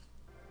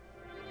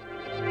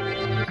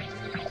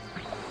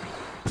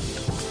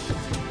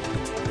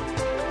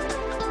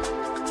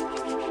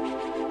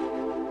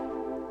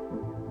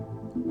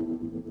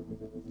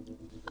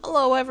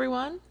Hello,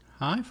 everyone.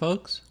 Hi,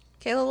 folks.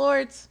 Kayla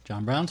Lords.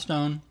 John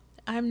Brownstone.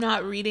 I'm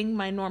not reading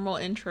my normal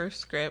intro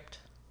script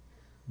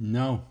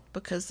No.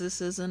 because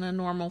this isn't a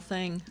normal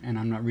thing. And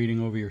I'm not reading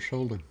over your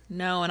shoulder.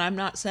 No, and I'm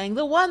not saying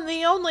the one,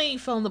 the only,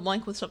 fill in the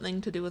blank with something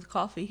to do with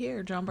coffee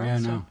here, John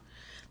Brownstone. Yeah, no.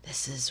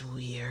 This is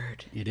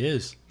weird. It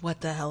is.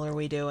 What the hell are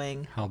we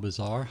doing? How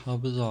bizarre, how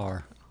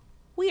bizarre.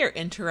 We are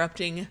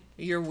interrupting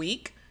your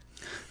week.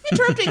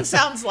 Interrupting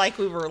sounds like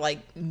we were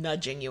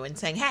nudging you and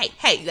saying,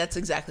 hey, that's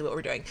exactly what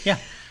we're doing. Yeah.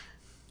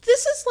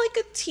 This is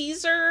like a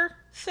teaser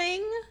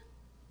thing.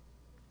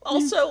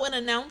 Also an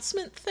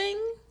announcement thing.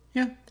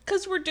 Yeah.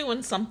 Because we're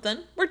doing something.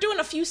 We're doing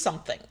a few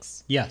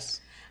somethings.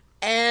 Yes.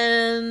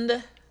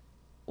 And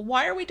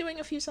why are we doing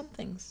a few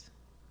somethings?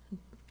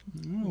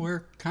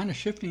 We're kind of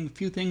shifting a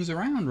few things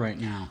around right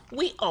now.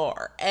 We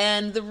are.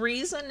 And the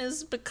reason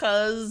is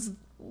because,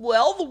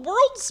 well, the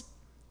world's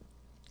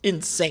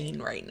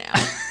insane right now.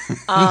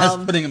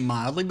 That's putting it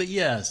mildly, but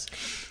yes.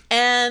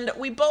 And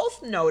we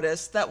both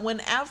notice that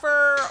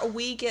whenever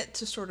we get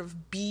to sort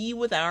of be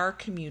with our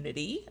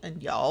community,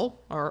 and y'all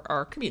are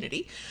our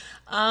community,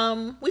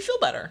 we feel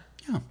better.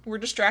 Yeah. We're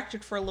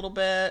distracted for a little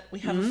bit. We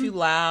have a few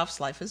laughs.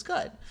 Life is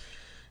good.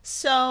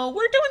 So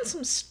we're doing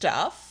some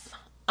stuff.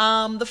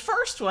 The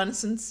first one,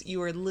 since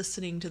you are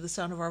listening to the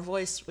sound of our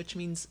voice, which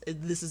means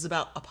this is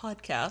about a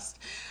podcast,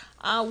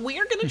 we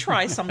are going to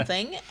try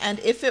something. And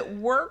if it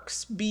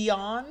works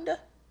beyond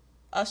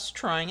us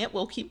trying it,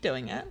 we'll keep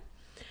doing it.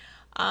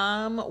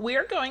 We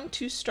are going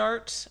to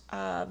start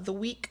the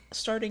week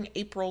starting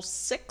April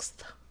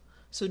 6th.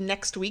 So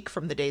next week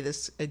from the day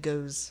this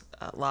goes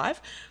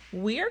live,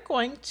 we are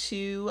going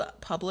to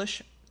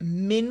publish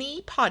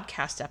mini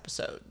podcast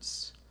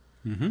episodes.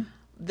 Mm-hmm.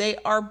 They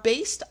are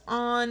based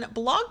on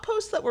blog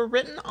posts that were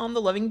written on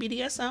the Loving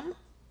BDSM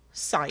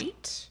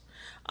site.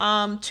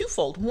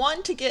 Twofold.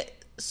 One, to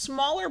get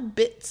smaller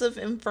bits of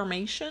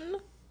information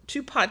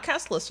to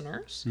podcast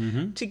listeners,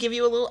 to give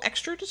you a little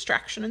extra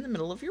distraction in the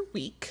middle of your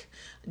week.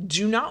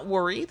 Do not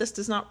worry, this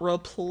does not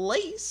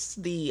replace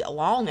the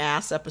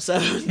long-ass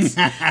episodes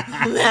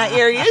that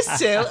you're used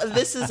to.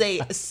 This is a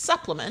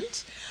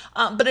supplement,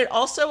 but it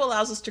also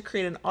allows us to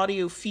create an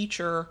audio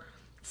feature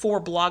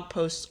for blog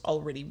posts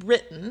already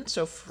written.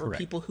 So for Correct.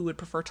 People who would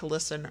prefer to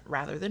listen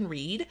rather than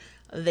read,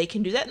 they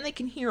can do that and they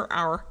can hear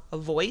our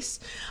voice.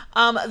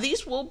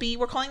 These will be,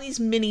 we're calling these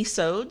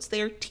mini-sodes.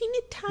 They are teeny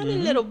tiny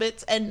little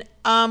bits. And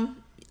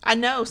I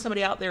know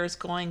somebody out there is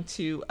going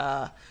to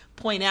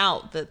point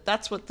out that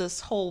that's what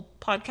this whole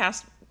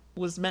podcast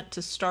was meant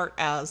to start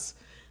as.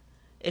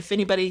 If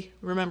anybody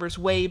remembers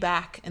way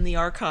back in the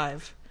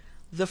archive,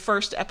 the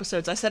first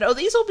episodes, I said,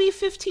 these will be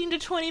 15 to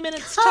 20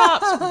 minutes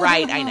tops.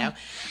 Right, I know.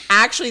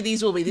 Actually,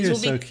 these will be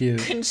so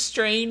cute.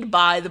 Constrained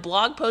by the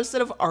blog posts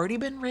that have already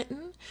been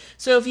written.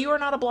 So if you are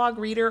not a blog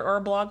reader or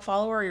a blog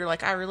follower, you're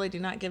like, I really do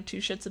not give two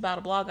shits about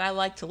a blog, I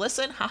like to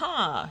listen,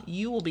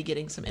 you will be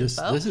getting some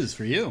info. This is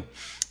for you.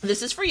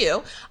 This is for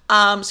you.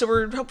 So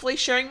we're hopefully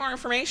sharing more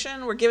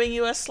information. We're giving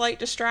you a slight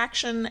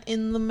distraction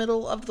in the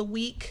middle of the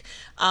week.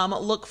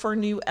 Look for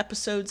new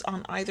episodes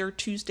on either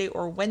Tuesday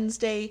or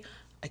Wednesday.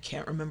 I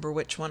can't remember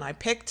which one I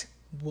picked.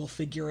 We'll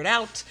figure it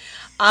out.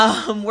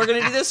 We're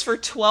going to do this for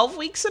 12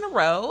 weeks in a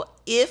row.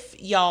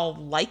 If y'all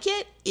like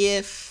it,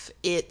 if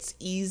it's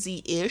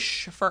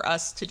easy-ish for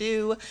us to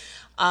do,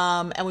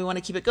 and we want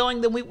to keep it going,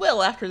 then we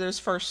will after those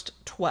first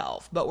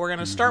 12. But we're going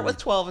to start with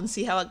 12 and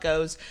see how it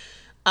goes.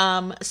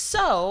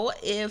 So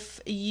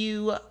if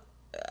you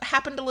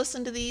happen to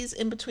listen to these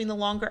in between the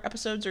longer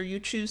episodes, or you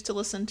choose to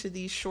listen to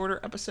these shorter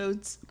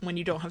episodes when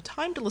you don't have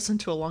time to listen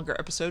to a longer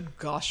episode,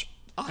 gosh,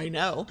 I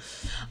know.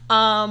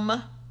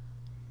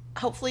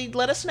 Hopefully,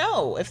 let us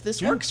know if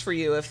this works for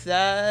you. If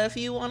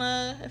you want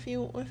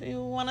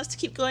us to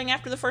keep going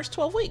after the first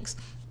 12 weeks,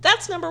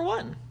 that's number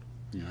one.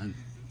 Yeah.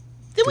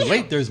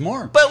 Then there's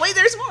more. But wait,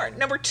 there's more.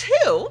 Number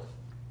two,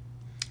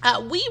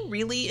 we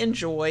really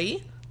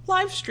enjoy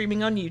live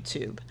streaming on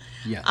YouTube.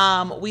 Yes.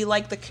 We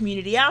like the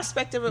community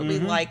aspect of it. We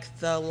like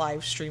the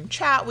live stream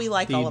chat. We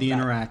like all of that. The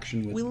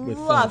interaction with we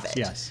love folks. it.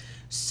 Yes.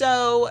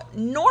 So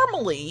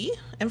normally,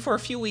 and for a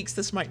few weeks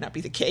this might not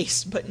be the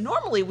case, but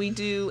normally we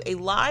do a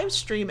live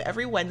stream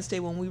every Wednesday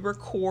when we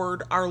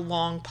record our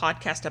long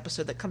podcast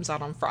episode that comes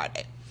out on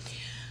Friday.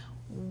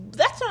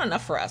 That's not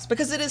enough for us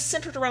because it is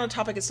centered around a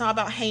topic. It's not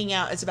about hanging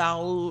out. It's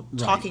about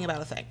talking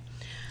about a thing.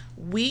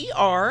 We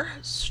are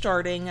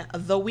starting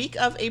the week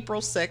of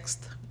April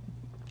 6th.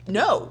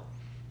 No,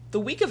 the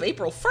week of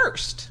April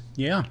 1st.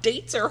 Yeah.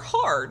 Dates are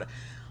hard.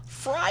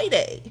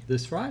 Friday.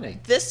 This Friday.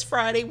 This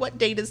Friday. What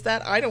date is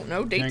that? I don't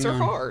know. Dates are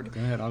hard. Go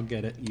ahead. I'll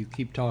get it. You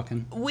keep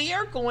talking. We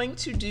are going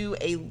to do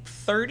a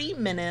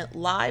 30-minute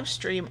live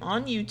stream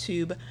on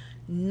YouTube,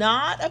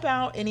 not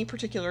about any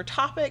particular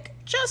topic,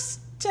 just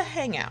to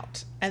hang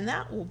out. And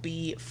that will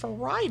be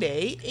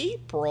Friday,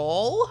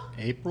 April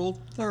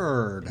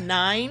 3rd.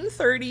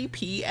 9:30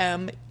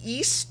 p.m.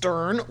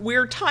 Eastern.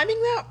 We're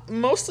timing that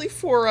mostly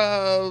for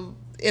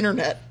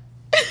internet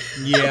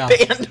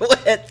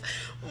bandwidth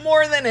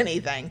more than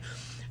anything.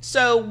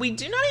 So we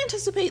do not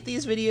anticipate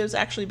these videos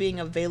actually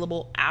being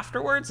available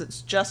afterwards.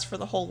 It's just for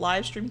the whole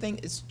live stream thing.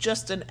 It's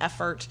just an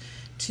effort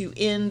to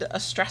end a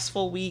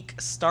stressful week,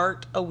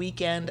 start a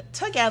weekend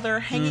together,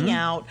 hanging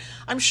out.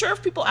 I'm sure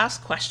if people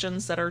ask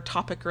questions that are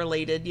topic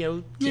related,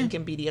 kink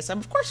and BDSM,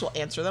 of course we'll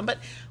answer them, but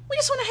we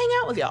just want to hang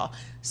out with y'all.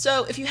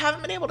 So if you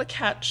haven't been able to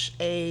catch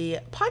a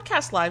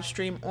podcast live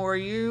stream, or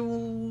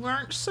you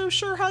aren't so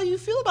sure how you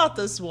feel about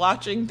this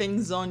watching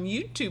things on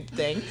YouTube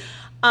thing,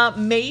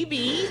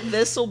 maybe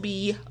this will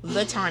be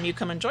the time you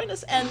come and join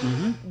us.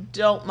 And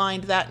don't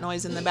mind that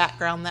noise in the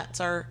background. That's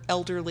our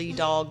elderly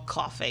dog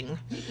coughing.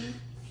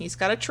 He's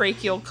got a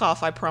tracheal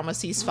cough. I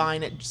promise he's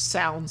fine. It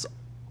sounds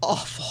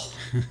awful.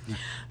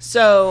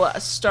 So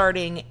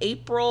starting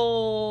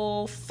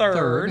April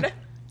 3rd,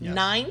 Yes.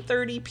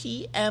 9:30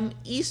 p.m.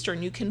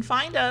 Eastern, you can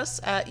find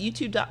us at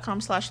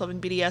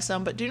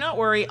youtube.com/lovingbdsm. But do not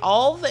worry.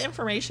 All the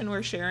information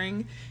we're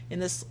sharing in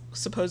this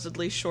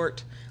supposedly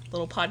short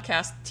little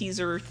podcast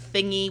teaser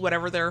thingy,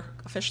 whatever they're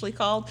officially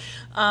called,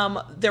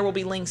 there will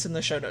be links in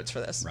the show notes for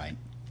this. Right.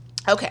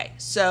 Okay,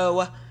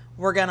 so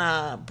we're going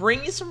to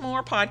bring you some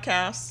more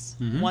podcasts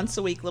once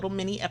a week, little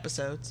mini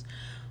episodes.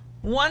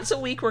 Once a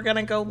week, we're going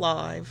to go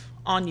live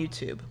on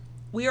YouTube.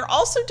 We are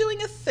also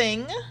doing a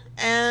thing,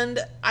 and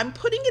I'm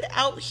putting it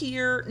out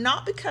here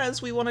not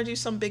because we want to do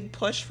some big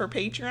push for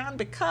Patreon,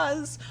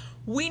 because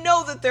we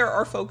know that there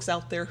are folks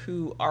out there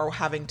who are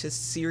having to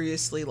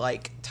seriously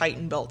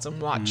tighten belts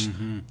and watch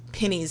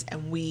pennies,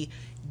 and we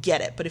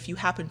get it. But if you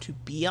happen to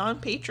be on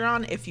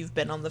Patreon, if you've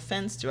been on the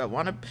fence, do I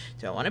want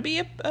to be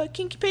a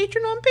kinky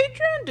patron on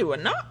Patreon? Do I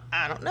not?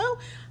 I don't know.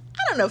 I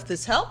don't know if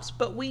this helps,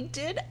 but we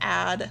did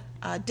add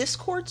a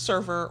Discord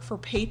server for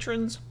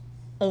patrons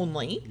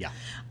only. Yeah.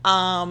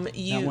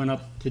 That went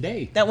up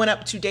today. That went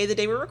up today, the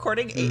day we're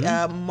recording,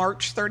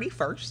 March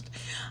 31st.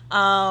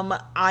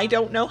 I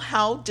don't know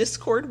how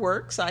Discord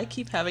works. I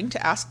keep having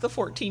to ask the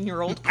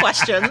 14-year-old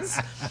questions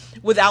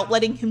without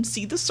letting him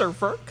see the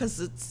server, because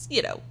it's,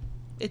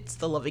 it's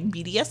the Loving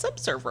BDSM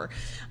server.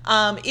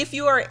 If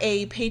you are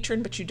a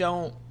patron but you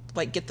don't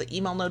get the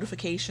email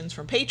notifications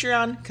from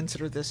Patreon,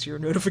 consider this your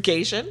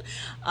notification.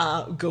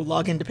 Go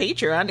log into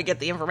Patreon to get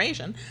the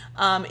information.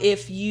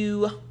 If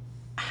you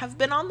have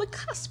been on the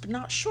cusp,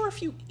 not sure if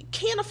you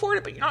can't afford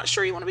it, but you're not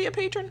sure you want to be a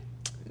patron,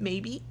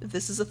 maybe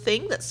this is a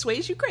thing that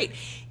sways you, great.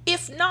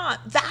 If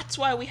not, that's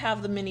why we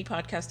have the mini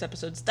podcast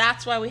episodes.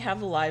 That's why we have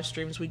the live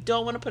streams. We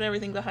don't want to put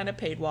everything behind a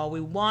paid wall. We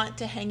want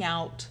to hang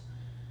out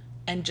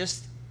and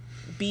just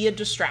be a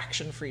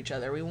distraction for each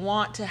other. We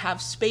want to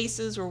have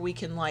spaces where we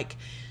can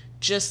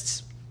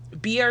just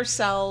be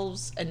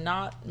ourselves and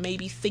not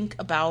maybe think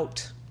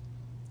about,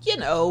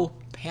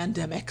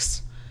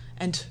 pandemics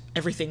and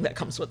everything that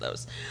comes with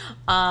those.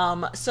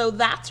 So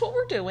that's what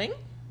we're doing.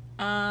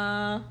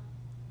 I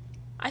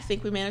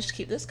think we managed to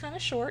keep this kind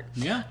of short.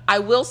 Yeah. I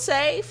will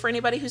say, for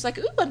anybody who's like,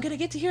 ooh, I'm going to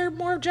get to hear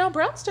more of John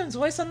Brownstone's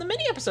voice on the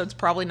mini episodes,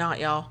 probably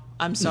not, y'all.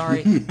 I'm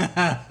sorry.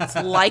 It's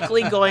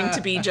likely going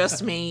to be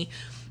just me.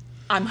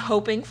 I'm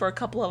hoping for a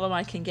couple of them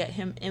I can get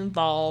him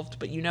involved,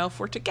 but if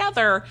we're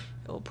together,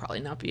 it will probably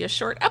not be a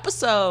short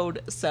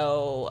episode,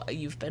 so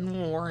you've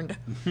been warned.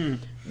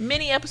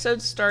 Mini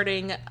episodes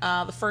starting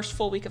the first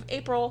full week of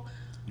April.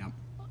 Yep.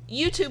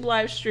 YouTube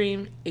live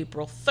stream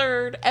April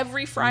 3rd,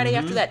 every Friday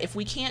after that. If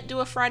we can't do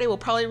a Friday, we'll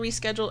probably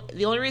reschedule.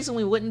 The only reason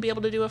we wouldn't be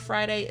able to do a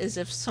Friday is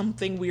if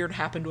something weird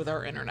happened with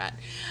our internet.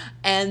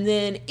 And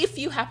then if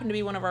you happen to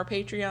be one of our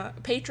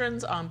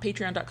patrons on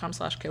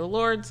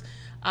patreon.com/KaylaLords,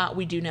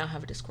 we do now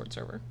have a Discord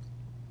server.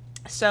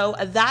 So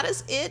that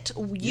is it.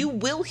 You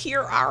will hear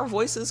our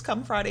voices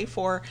come Friday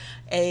for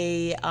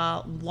a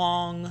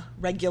long,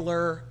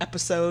 regular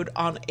episode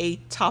on a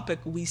topic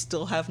we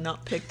still have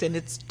not picked, and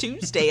it's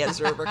Tuesday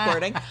as we're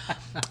recording.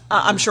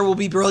 I'm sure we'll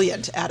be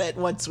brilliant at it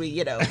once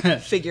we,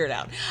 figure it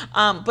out.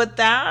 But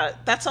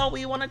that's all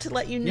we wanted to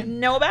let you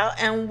know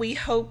about, and we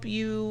hope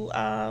you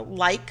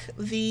like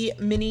the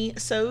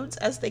mini-sodes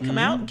as they come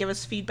out. Give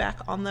us feedback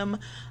on them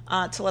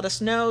to let us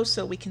know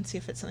so we can see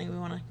if it's something we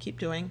want to keep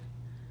doing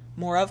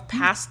more of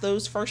past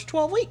those first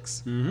 12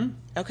 weeks.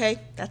 Okay,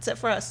 that's it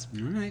for us.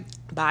 All right.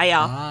 Bye,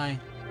 y'all. Bye.